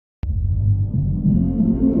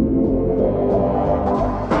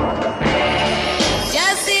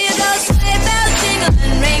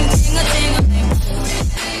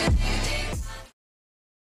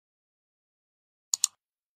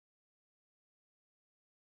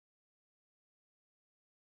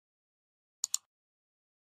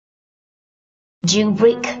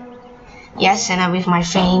JailBreak. Yes, and I'm with my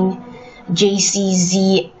friend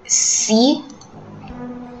JCZC.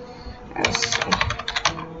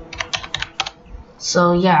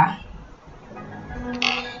 So yeah.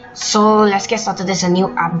 So let's get started. There's a new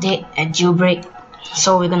update at JailBreak.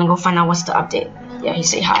 So we're gonna go find out what's the update. Yeah, he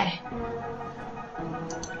say hi.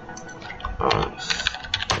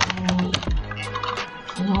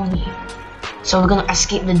 Follow me. So we're gonna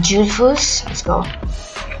escape the jail first. Let's go.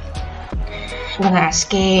 I'm gonna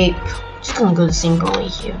escape. Just gonna go the single way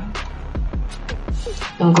here.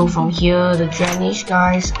 Gonna go from here. The drainage,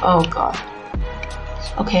 guys. Oh god.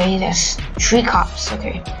 Okay, there's 3 cops.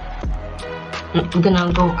 Okay. We're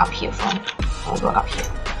gonna go up here from. I'll go up here.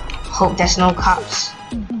 Hope there's no cops.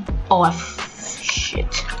 Oh,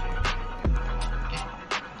 shit.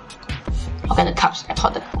 Okay, the cops. I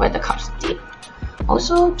thought where the cops did.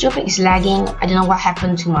 Also, JailBreak is lagging. I don't know what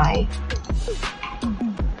happened to my.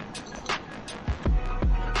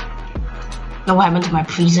 Know what happened to my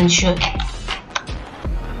prison shirt.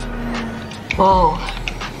 Whoa.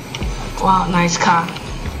 Wow, nice car.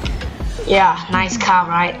 Yeah, nice car,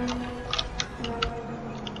 right?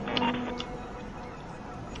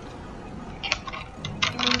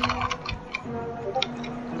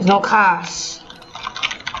 There's no cars.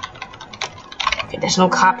 Okay, there's no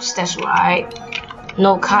cops, that's right.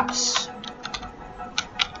 No cops.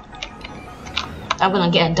 I'm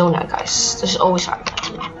gonna get a donut, guys. This is always hard to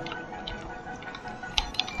do.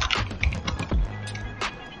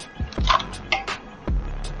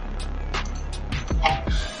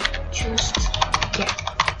 Just get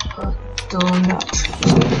a donut.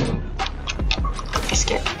 Let's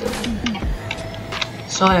get the donut.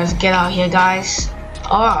 So let's get out here, guys.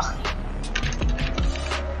 Oh.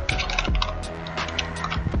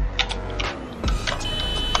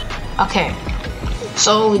 Okay.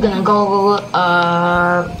 So we're gonna go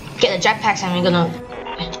get the jetpacks and we're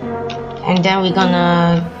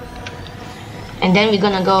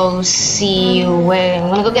gonna go see where. I'm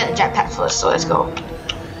gonna go get the jetpack first, so let's go.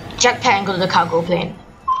 Jetpack and go to the cargo plane.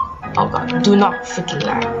 Oh god, do not freaking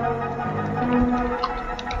lag.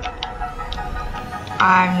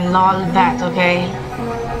 I'm lol bat, okay?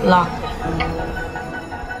 Lock.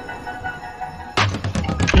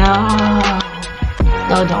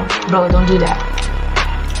 No, don't, bro, don't do that.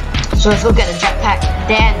 So let's go get the jetpack,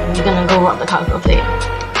 then we're gonna go rob the cargo plane.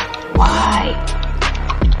 Why?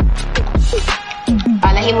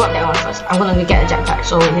 Let him rob that one first. I'm gonna go get the jetpack,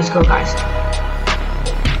 so let's go, guys.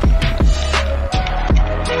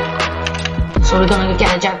 So we're gonna go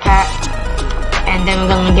get the jetpack, and then we're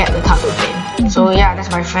gonna get the cargo plane. So yeah, that's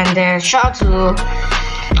my friend there. Shout out to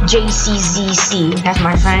JCZC. That's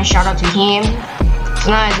my friend. Shout out to him.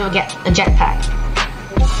 So now let's go get the jetpack.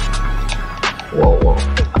 Whoa.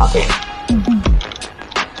 Okay.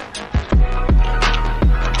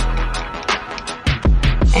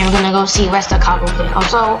 And we're gonna go see where's the cargo plane.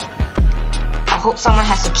 Also, I hope someone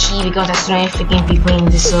has a key because there's so many freaking people in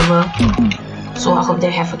this server. So I hope they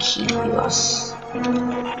have a key because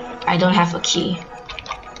I don't have a key.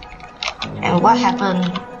 And what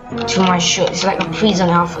happened to my shirt? It's like a prison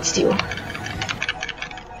outfit still.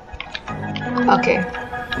 Okay.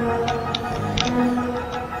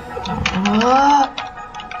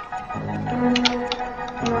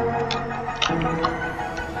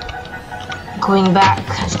 Going back,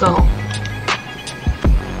 let's go.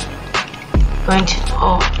 Going to,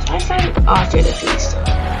 my friend, to the feast.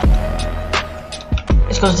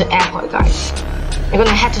 Let's go to the airport, guys. We're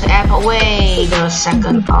gonna head to the airport. Wait a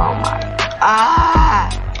second. Oh my.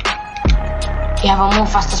 You have a more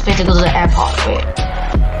faster space to go to the airport. Wait.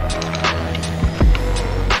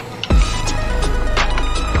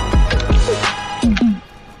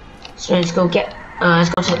 So let's go get. Let's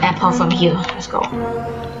go to the airport from here. Let's go.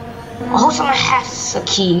 I hope someone has a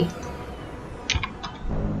key.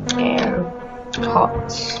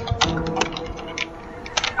 Airport.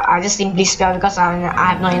 I just simply spell because I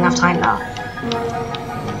have not enough time now.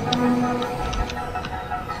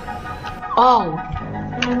 Oh.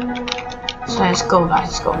 So let's go, guys.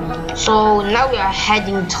 Let's go. So now we are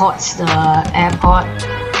heading towards the airport.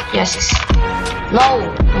 Yes. No.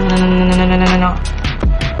 No.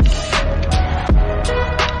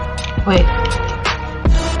 Wait.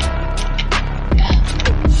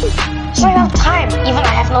 It's not enough time. Even I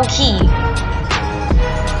have no key.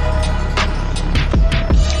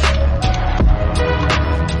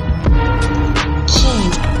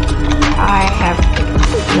 I have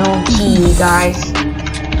no key, guys.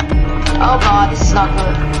 Oh god, this is not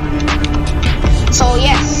good. So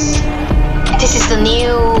yes, this is the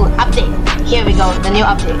new update. Here we go, the new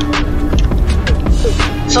update.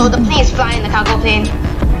 So the plane is flying, the cargo plane.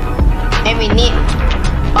 And we need...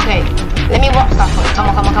 Okay, let me walk stuff first. Come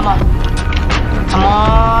on, come on, come on. Come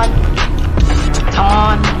on. Come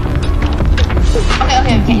on. Okay,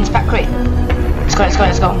 okay, we can inspect crate. Let's go, let's go,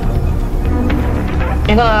 let's go.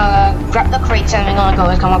 We're gonna grab the crates and we're gonna go.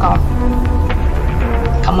 Come on, come on.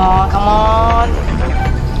 Come on, come on.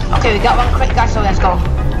 Okay, we got one crate, guys, so let's go.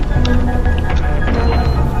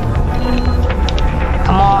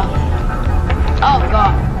 Come on. Oh,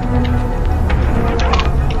 God.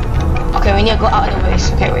 Okay, we need to go out of the way.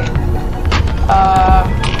 Okay, wait.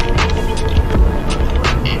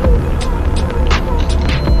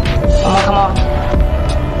 Come on, come on.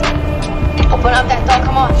 Open up that door,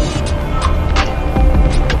 come on.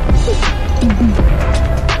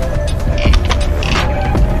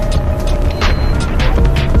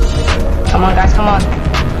 Come on, guys, come on.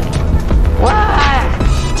 What?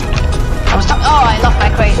 I'm stuck. Oh, I lost my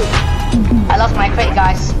crate. I lost my crate,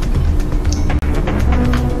 guys.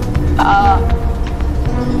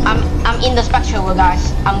 I'm in the spectral world,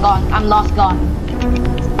 guys. I'm gone. I'm lost, gone.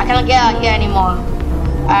 I cannot get out here anymore.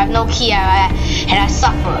 I have no key and I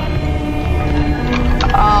suffer.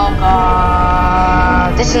 Oh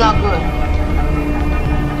god, this is not good.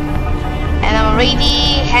 And I'm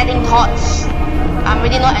already heading towards. I'm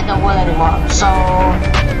really not at the world anymore. So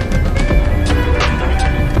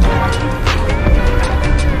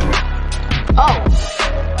oh,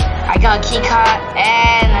 I got a key card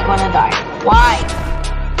and I'm gonna die. Why?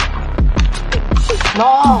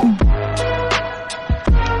 No.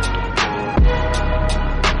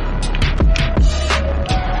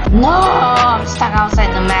 No, I'm stuck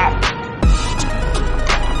outside the map.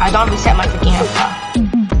 I don't reset my freaking avatar.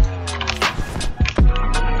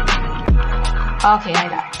 Okay, I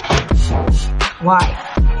died. Why?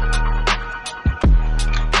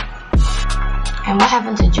 And what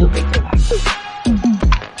happened to JailBreak?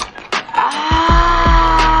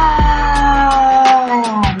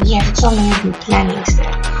 We have so many good plannings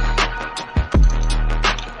there.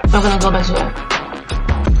 I'm gonna go back to it.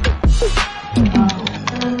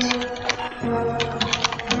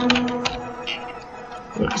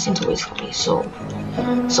 Nothing to wait for me, so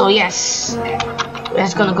yes, we're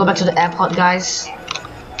just gonna go back to the airport, guys.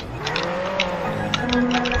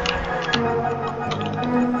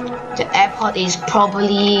 The airport is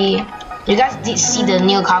probably, you guys did see the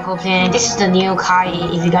new cargo plane. This is the new car.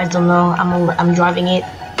 If you guys don't know, I'm driving it.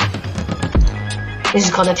 This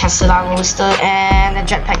is called the Tesla Roadster, and the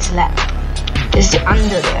jetpack's lab. This is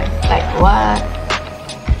under there. Like what?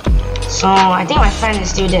 So I think my friend is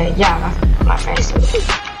still there. Yeah, my friend is still there.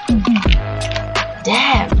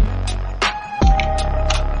 Damn.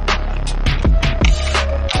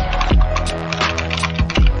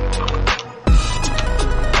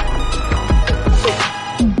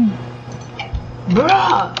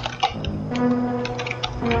 Bruh.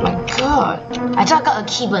 My god. I thought I got a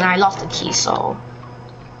key, but I lost the key, so.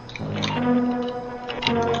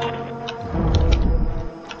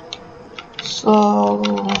 So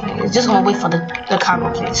it's just gonna wait for the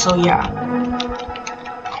cargo plane. So yeah.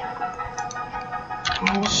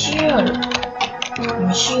 I'm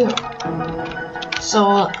sure.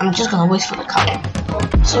 So I'm just gonna wait for the cargo.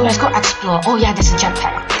 So let's go explore. Oh yeah, there's a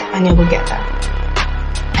jetpack. I need to go get that.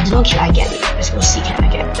 I don't know, can I get it? Let's go see, can I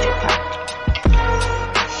get a jetpack?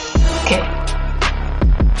 Okay.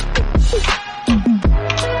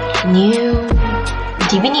 New.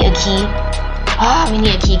 Do we need a key? Ah, we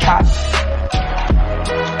need a key card.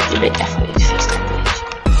 JailBreak definitely fix that glitch.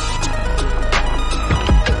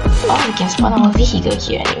 Oh, we can spawn our vehicle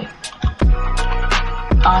here anyway.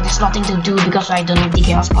 There's nothing to do because I don't think I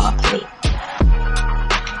can spawn a plate.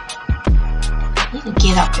 Need to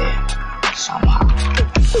get up there somehow.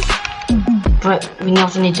 But we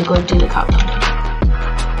also need to go do the countdown.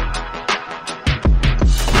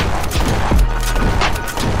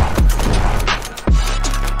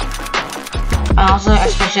 And also,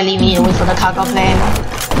 especially we need to wait for the cargo plane.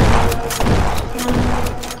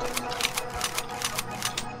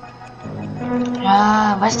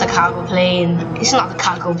 Where's the cargo plane? It's not the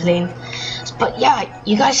cargo plane. But yeah,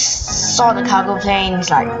 you guys saw the cargo plane.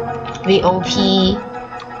 It's like VOP.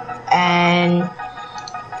 And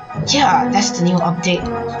yeah, that's the new update.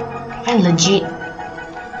 And legit.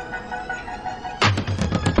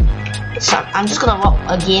 So I'm just gonna walk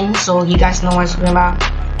again so you guys know what I'm talking about.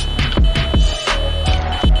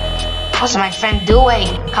 What's my friend doing?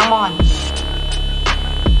 Come on.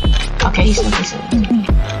 Okay, he's not listening.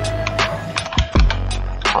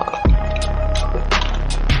 Come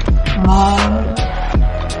on.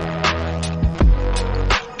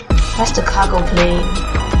 That's the cargo plane.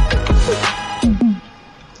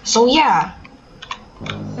 So yeah.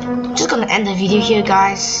 just gonna end the video here,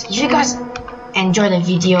 guys. If you guys enjoy the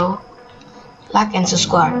video, like and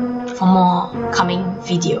subscribe for more coming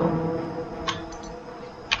video.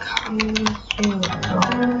 Come here, bro.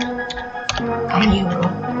 Come here, bro.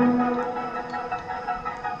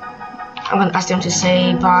 I'm gonna ask them to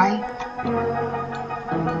say bye.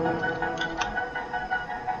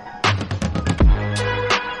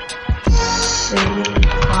 Say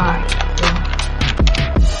bye, bro.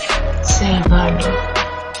 Say bye, bro.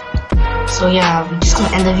 So yeah, we're just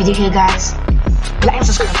gonna end the video here, guys. Like and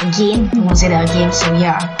subscribe again. I'm gonna say that again. So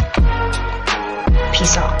yeah,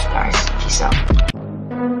 peace out, guys. Peace out.